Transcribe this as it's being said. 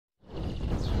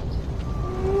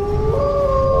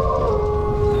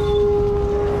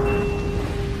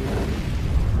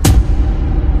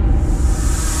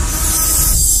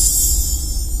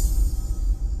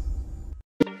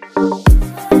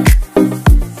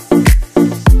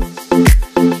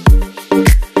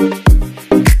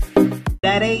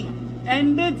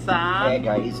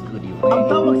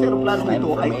eroplanong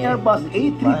ito ay Airbus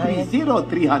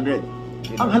A330-300.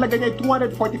 Ang halaga niya ay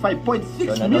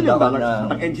 $245.6 million.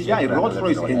 Ang engine niya ay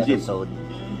Rolls-Royce engine.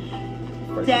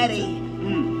 Daddy,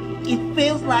 it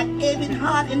feels like it's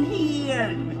hot in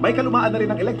here. May kalumaan na rin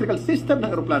ang electrical system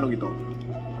ng eroplanong ito.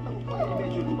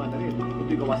 Medyo luma na rin.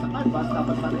 Ito'y gawa sa canvas,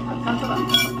 dapat sana ay alcantara.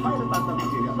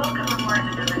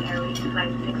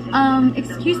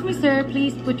 Excuse me, sir.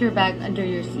 Please put your bag under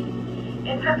your seat.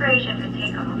 In preparation for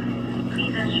takeoff,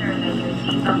 please ensure that your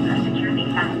seatbelts are securely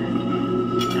fastened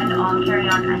and all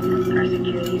carry-on items are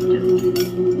securely stowed.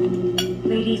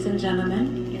 Ladies and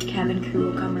gentlemen, your cabin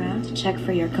crew will come around to check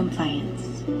for your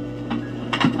compliance.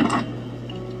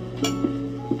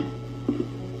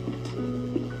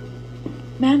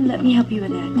 Ma'am, let me help you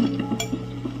with that.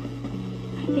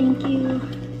 Thank you.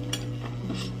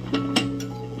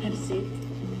 Have a seat.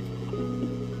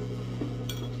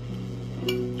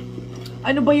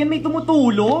 Ano ba yan? May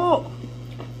tumutulo!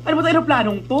 Ano ba tayo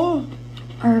planong to?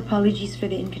 Our apologies for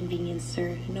the inconvenience,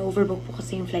 sir. Na-overbook po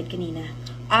kasi yung flight kanina.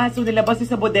 So nilabas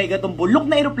niyo sa bodega tong bulok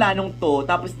na eroplanong to,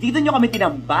 tapos dito nyo kami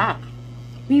tinambak.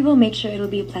 We will make sure it'll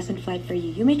be a pleasant flight for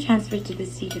you. You may transfer to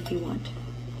this seat if you want.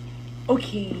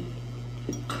 Okay.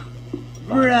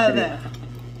 Brother,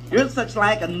 you're such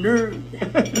like a nerd.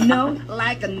 You know?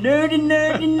 Like a nerdy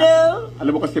nerd, you know?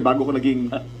 Alam mo kasi bago ko naging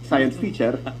science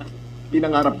teacher,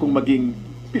 pinangarap kong maging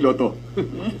piloto.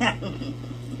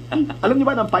 Alam niyo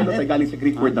ba na ang pilot ay galing sa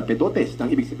Greek word na pedotes, nang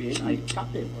ibig sabihin ay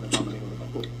captain o nagmamaling ng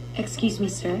barko. Excuse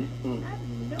me, sir.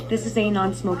 This is a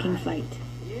non-smoking flight.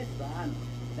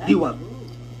 Diwag.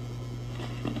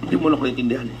 Hindi mo na ko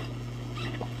naintindihan.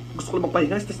 Gusto ko lang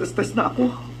magpahinga, stress na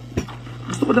ako.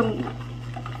 Gusto ko lang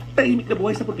tahimik na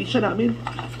buhay sa probinsya namin.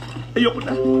 Ayoko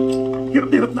na.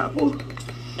 Hirap na hirap na ako.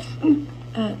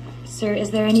 Sir,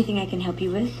 is there anything I can help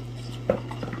you with?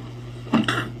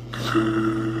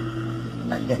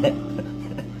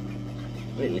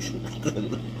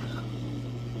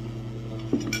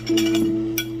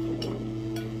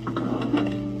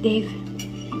 Dave?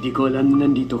 Hindi ko alam na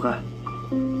nandito ka.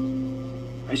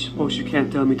 I suppose you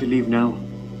can't tell me to leave now.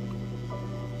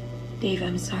 Dave,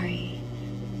 I'm sorry.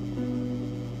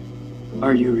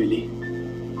 Are you really?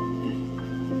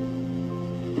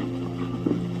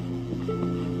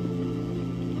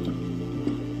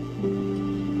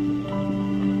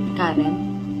 Karen,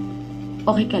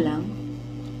 okay ka lang?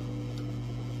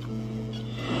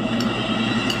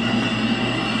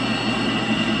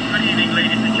 Good evening,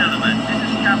 ladies and gentlemen. This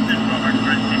is Captain Robert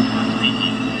Francisco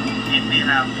speaking. In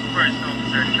behalf of First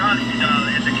Officer Charlie Vidal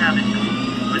and the cabin crew,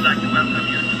 we'd like to welcome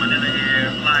you to Manila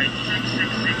Air Flight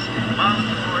 666, bound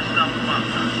for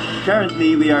Zamboanga.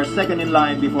 Currently, we are second in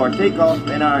line before takeoff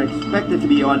and are expected to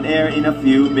be on air in a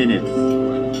few minutes.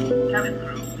 Cabin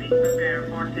crew, please prepare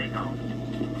for takeoff.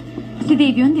 Si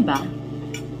Dave yun, di ba?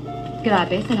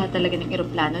 Grabe, sa lahat talaga ng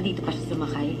eroplano, dito pa siya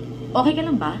sumakay. Okay ka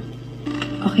lang ba?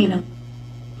 Okay lang.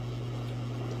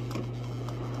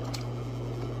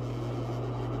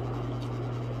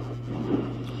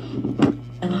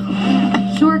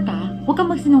 Sure ka? Huwag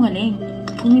kang magsinungaling.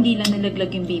 Kung hindi lang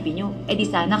nalaglag yung baby nyo, di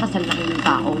sana kasal na kayong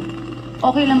tao.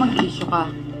 Okay lang mag-issue ka.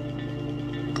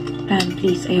 Pam,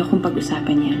 please, ayokong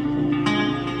pag-usapan yan.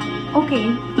 Okay.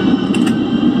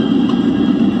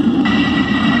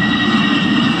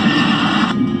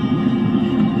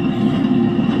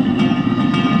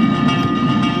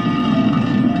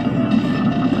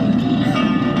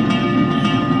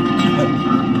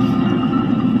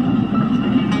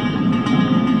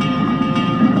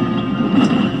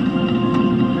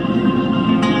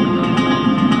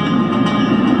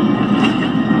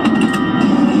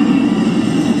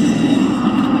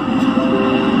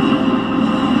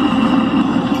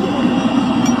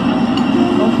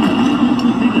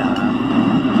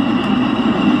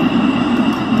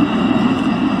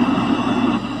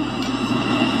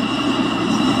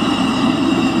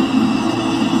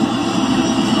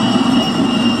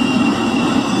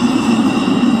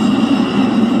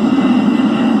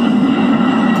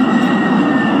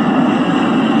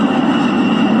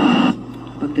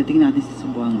 Pagdating natin sa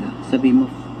Zamboanga, sabi mo,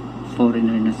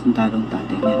 foreigner na sundalong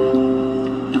tatay niya na.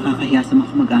 Nakakahiya sa mga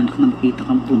kamag-anak na makita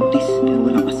kang buntis pero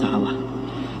walang asawa.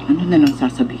 Ano na lang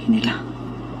sasabihin nila?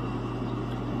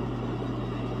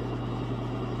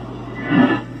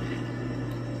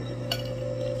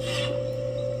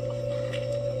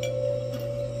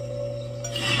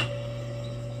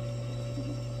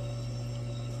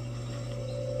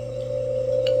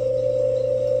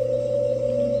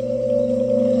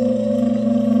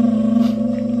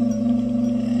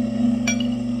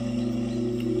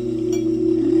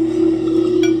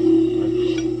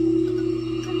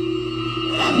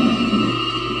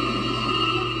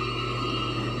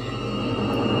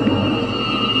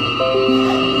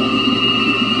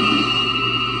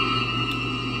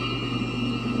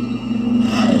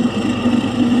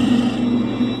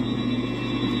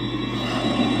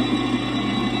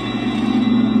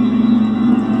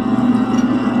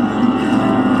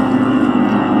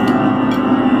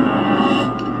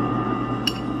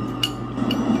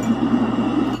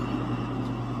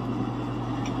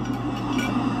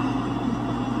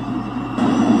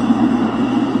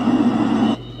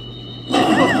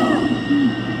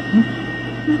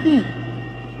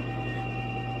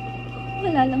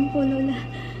 lang po, Lola.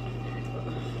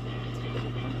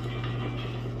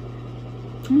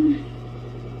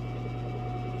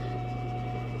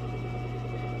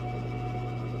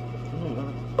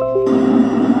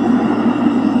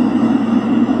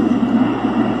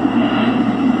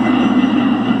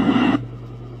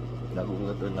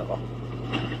 Nagugulat ako.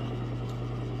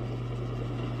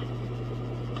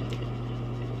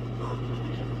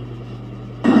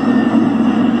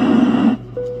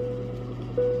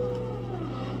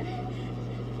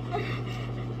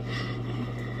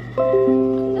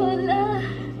 Lola!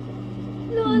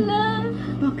 Lola!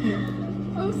 Bakit?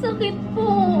 Ang sakit po.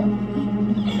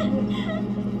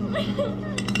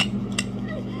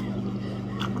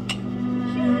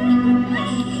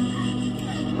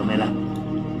 Pamela,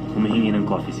 humihingi ng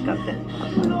coffee si Captain.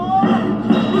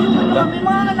 May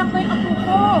mga anak na yung apo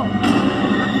ko.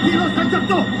 Kilos, kansak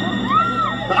to!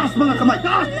 Taas mga kamay!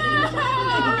 Taas!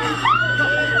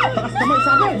 Taas kamay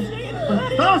sa akin!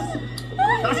 Taas!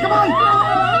 Taas kamay!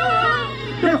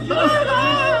 Taas! Taas!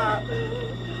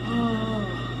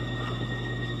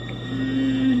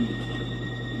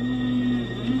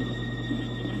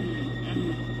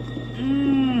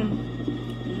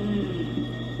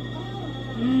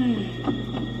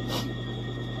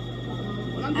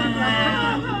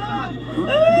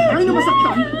 Kayo na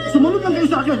masaktan? Sumunod lang kayo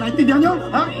sa akin, naintindihan niyo?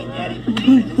 Ha?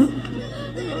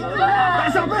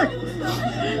 Taas sa akin!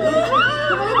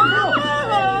 Sumunod lang kayo!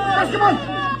 Taas kamay!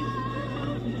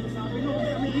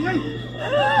 Ingay!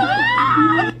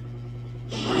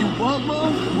 You want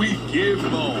more? We give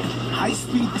more.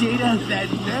 High-speed data that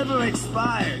never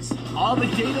expires. All the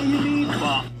data you need,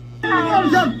 well, Ano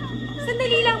dyan?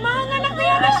 Sandali lang, mga anak na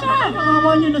yata siya.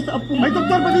 Nakawa niyo na sa apo. May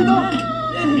doktor pa dito?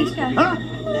 Ha?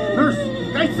 Nurse,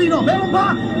 kahit sino, meron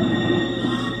ba?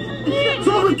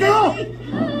 Sumagot kayo!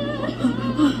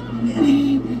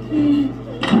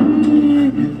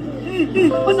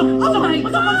 Pasok! Pasok!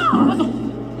 Pasok! Pasok!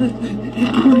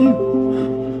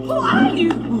 Who are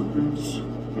you?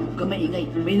 Huwag ka maingay.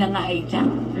 May nangahay dyan.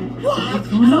 What?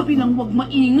 Sabi lang huwag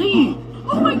maingay.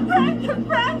 Oh my Brandon!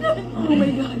 Brandon! Oh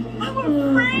my God! I'm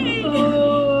afraid!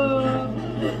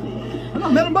 Ano,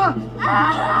 meron ba?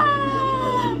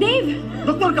 Dave!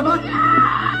 Doktor ka ba?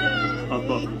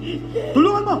 Opo.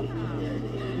 Tulungan mo!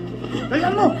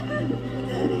 Dayan mo!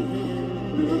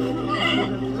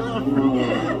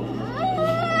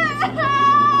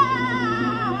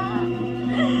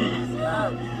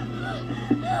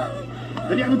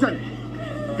 Dali ano dyan?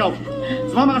 Ikaw,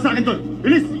 sumama ka sa akin doon.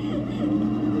 Bilis!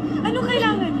 Anong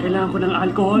kailangan? Kailangan ko ng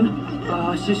alcohol,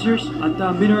 scissors, at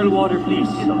mineral water, please.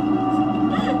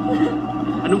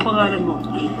 Anong pangalan mo?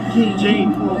 Jane.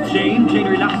 Jane,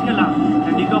 relax ka lang.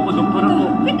 Nandito ako, doktor ako.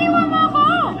 Bitiwan mo ako!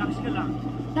 Relax ka lang.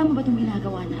 Tama ba itong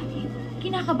ginagawa natin?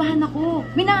 Kinakabahan ako.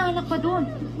 May naalak pa doon.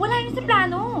 Wala yun sa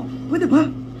plano. Pwede ba?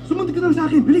 Sumunod ka lang sa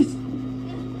akin, bilis!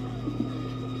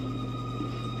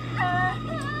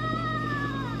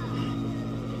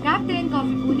 Captain,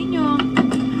 coffee po ninyo.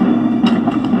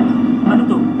 Ano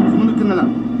to? Sumunod ka na lang.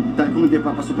 Dahil kung hindi,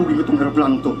 papasubugin ko itong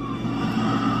aeroplanong to.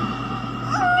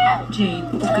 Jane,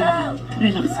 okay lang.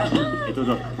 Relax ka lang. Ito,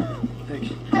 Doc.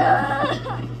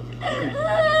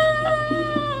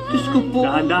 Diyos ko po.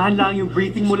 Dahan-dahan lang yung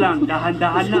breathing mo lang.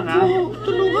 Dahan-dahan lang, ha?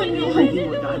 Tulungan niyo. Breathing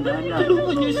mo, dahan-dahan lang.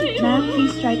 Tulungan niyo si Ma'am,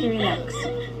 please try to relax.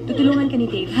 Tutulungan ka ni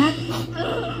Dave, ha?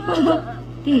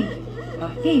 Dave.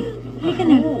 Dave, halika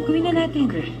na. Gawin na natin.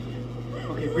 Okay.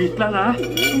 Okay, breathe lang, ha?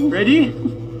 Ready?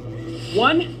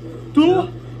 1, 2,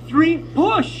 3,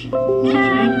 push!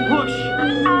 Jane, push!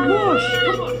 Push!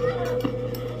 Come on!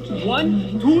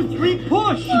 1, 2, 3,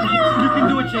 push! You can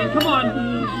do it, Jane. Come on!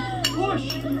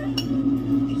 Push!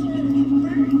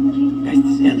 Guys,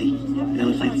 this is Ellie. We're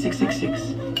on flight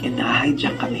 666, and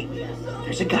na-hijack kami.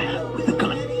 There's a guy with a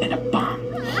gun and a bomb.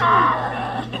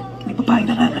 And may babae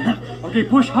nanganganak. Okay,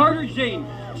 push harder, Jane.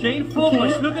 Jane,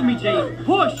 focus. Look at me, Jane.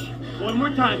 Push! One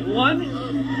more time.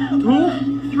 1,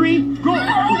 2, 3, go!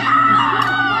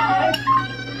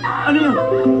 Ano yun?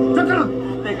 Diyan ka lang!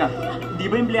 Teka, di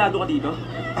ba empleyado ka dito?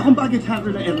 Akong baggage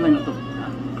handler ng airline na to.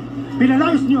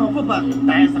 Pinalayos niyo ako ba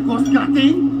dahil sa cost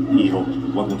cutting? Iho,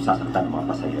 huwag mong sasaktan ng mga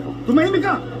pasahero. Tumahimik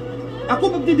ka!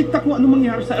 Ako magdidikta kung ano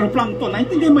mangyari sa aeroplano to.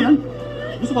 Naintindihan mo yan?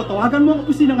 Gusto ko, tawagan mo ang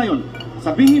opisina ngayon.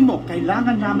 Sabihin mo,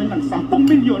 kailangan namin ng 10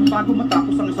 milyon bago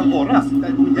matapos ang isang oras.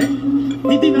 Dahil kung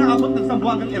hindi na aabot ng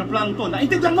sambuang ang aeroplano to.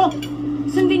 Naintindihan mo?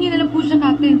 Sundin niyo na lang po siya,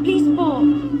 Captain. Please po.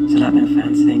 Sa lahat ng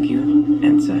fans, thank you.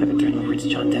 And sa Eternal Words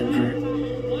John Denver,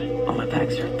 all my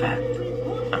bags are packed.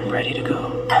 I'm ready to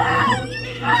go.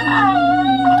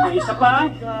 Okay, isa pa.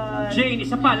 Jane,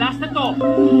 isa pa. Last na to.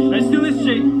 Let's do this,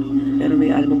 Jane. Pero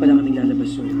may album pa lang kaming lalabas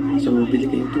soon. So, bili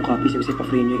kayong 2 copies. Yung isa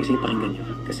pa-frame nyo, yung isa pakinggan nyo.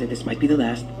 Kasi this might be the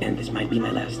last, and this might be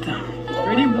my last.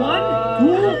 Ready? 1,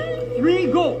 2, 3,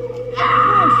 go!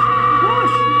 Push!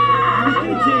 Push!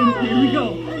 Okay, Jane, here we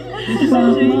go. This is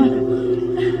Jane.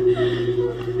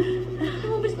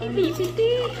 Lumabas ni baby,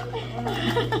 te.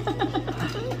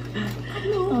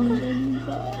 Ang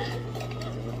ganda.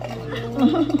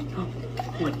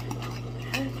 What?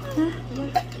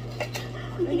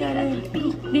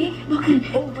 Dave,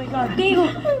 bakit? Oh my God. Dave!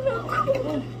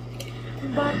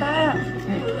 Bata!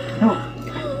 No.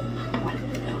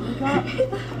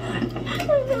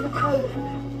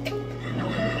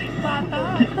 Bata!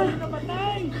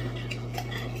 Namatay!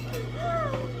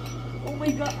 Oh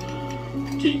my God!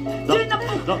 Jane,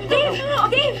 ako! Dave!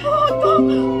 Dave!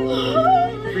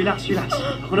 Relax, relax.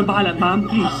 Ako na bahala, ma'am,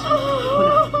 please. Ako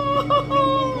na.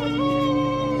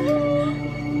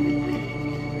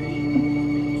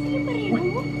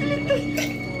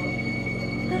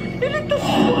 Niligtas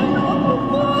ko ang ako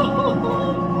mo!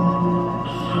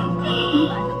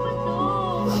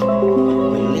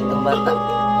 Mainit ang bata.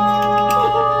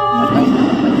 Patay na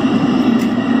patay.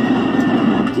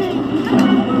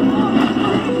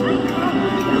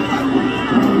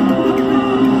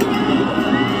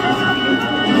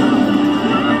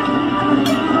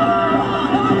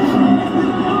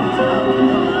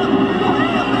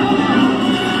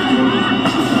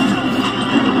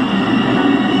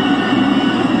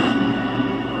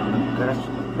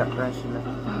 Nag-crash sila.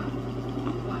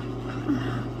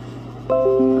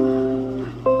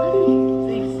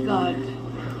 Thanks God.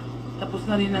 Tapos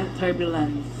na rin ang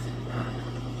turbulence.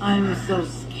 I'm so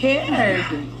scared.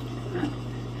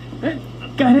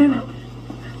 Karen!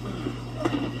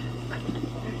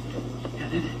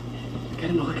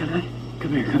 Karen, okay ka na?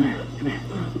 Come here, come here, come here.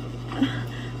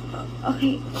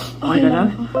 Okay. Okay ka lang?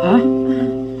 Ha?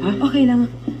 Ha? Okay lang.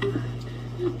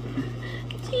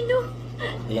 Sino?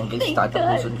 Ayan guys, Thank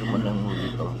tatapusin ko muna ng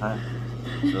movie to, ha?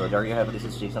 So there you have it. This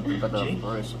is Jason Puntada, of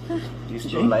course. Please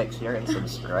do like, share, and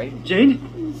subscribe. Jane?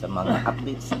 Sa mga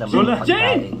updates na Zola! mga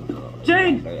Jane! pagkain ko.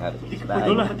 Jane! There you have it. Hindi ka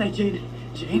Bye. pa patay, Jane.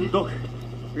 Jane, Doc.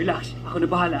 Relax. Ako na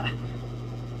bahala.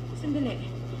 Sandali.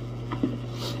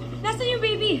 Nasaan yung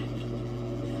baby?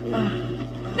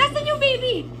 Nasaan yung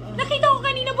baby? Nakita ko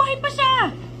kanina buhay pa siya!